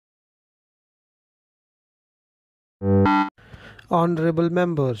Honorable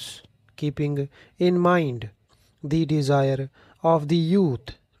members, keeping in mind the desire of the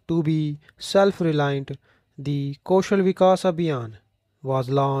youth to be self-reliant, the Kaushal Vikas Abhiyan was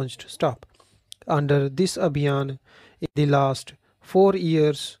launched. Stop. Under this Abhiyan, in the last 4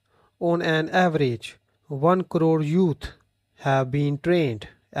 years, on an average, 1 crore youth have been trained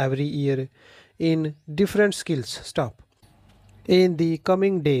every year in different skills. Stop. In the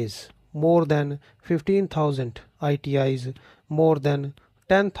coming days, more than 15,000 ITIs, more than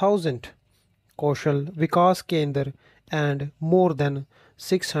 10,000 Kaushal Vikas Kendra, and more than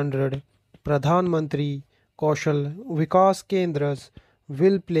 600 Pradhan Mantri Kaushal Vikas Kendras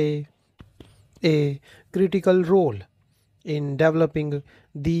will play a critical role in developing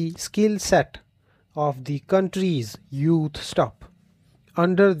the skill set of the country's youth. Stop.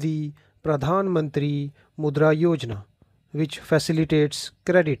 Under the Pradhan Mantri Mudra Yojana, which facilitates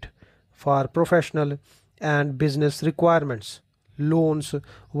credit for professional and business requirements, loans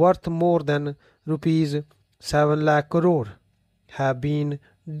worth more than rupees 7 lakh crore have been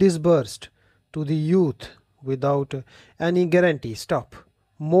disbursed to the youth without any guarantee. Stop.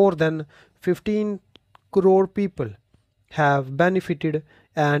 More than 15 crore people have benefited,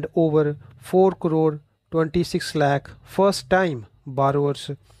 and over 4 crore 26 lakh first time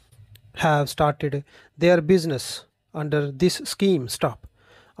borrowers have started their business under this scheme. Stop.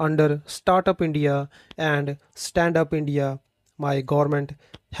 Under Startup India and Stand Up India, my government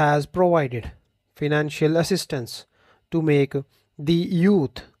has provided financial assistance to make the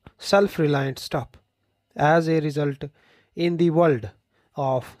youth self-reliant. Stop. As a result, in the world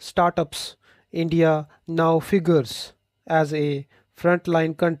of startups, India now figures as a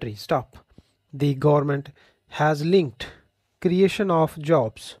frontline country. Stop. The government has linked creation of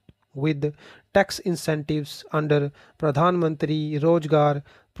jobs with tax incentives under Pradhan Mantri Rozgar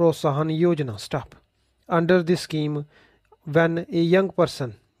Prosahan Yojana. Stop. Under this scheme, when a young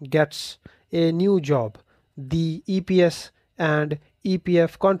person gets a new job, the EPS and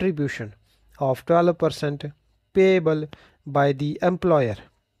EPF contribution of 12% payable by the employer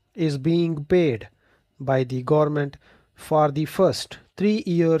is being paid by the government for the first 3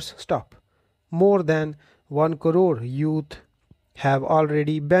 years. Stop. More than 1 crore youth have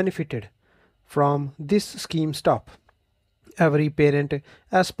already benefited from this scheme. Stop. Every parent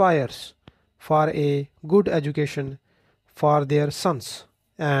aspires for a good education for their sons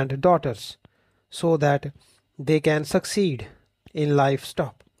and daughters so that they can succeed in life.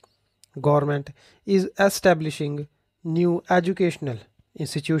 Stop. Government is establishing new educational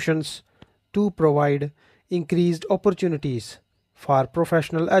institutions to provide increased opportunities for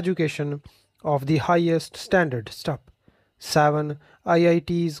professional education of the highest standard. Stop. 7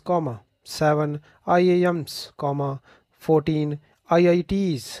 IITs, 7 IIMs, 14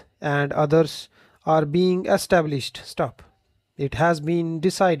 IITs and others are being established. Stop. It has been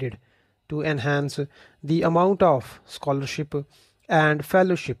decided to enhance the amount of scholarship and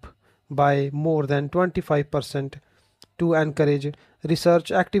fellowship by more than 25% to encourage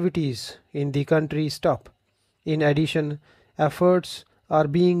research activities in the country. Stop. In addition, efforts are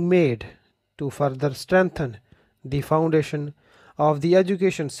being made to further strengthen the foundation of the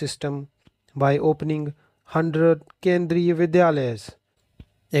education system by opening 100 Kendriya Vidyalayas,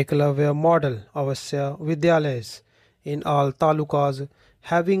 Eklavya Model Avasya Vidyalayas in all talukas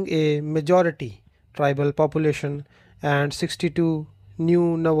having a majority tribal population, and 62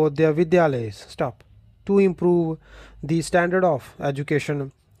 new Navodaya Vidyalayas. Stop. To improve the standard of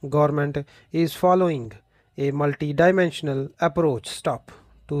education, government is following a multi-dimensional approach. Stop.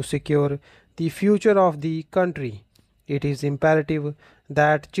 To secure the future of the country, it is imperative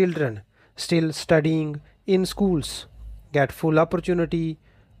that children still studying in schools get full opportunity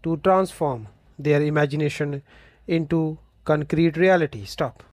to transform their imagination into concrete reality. Stop.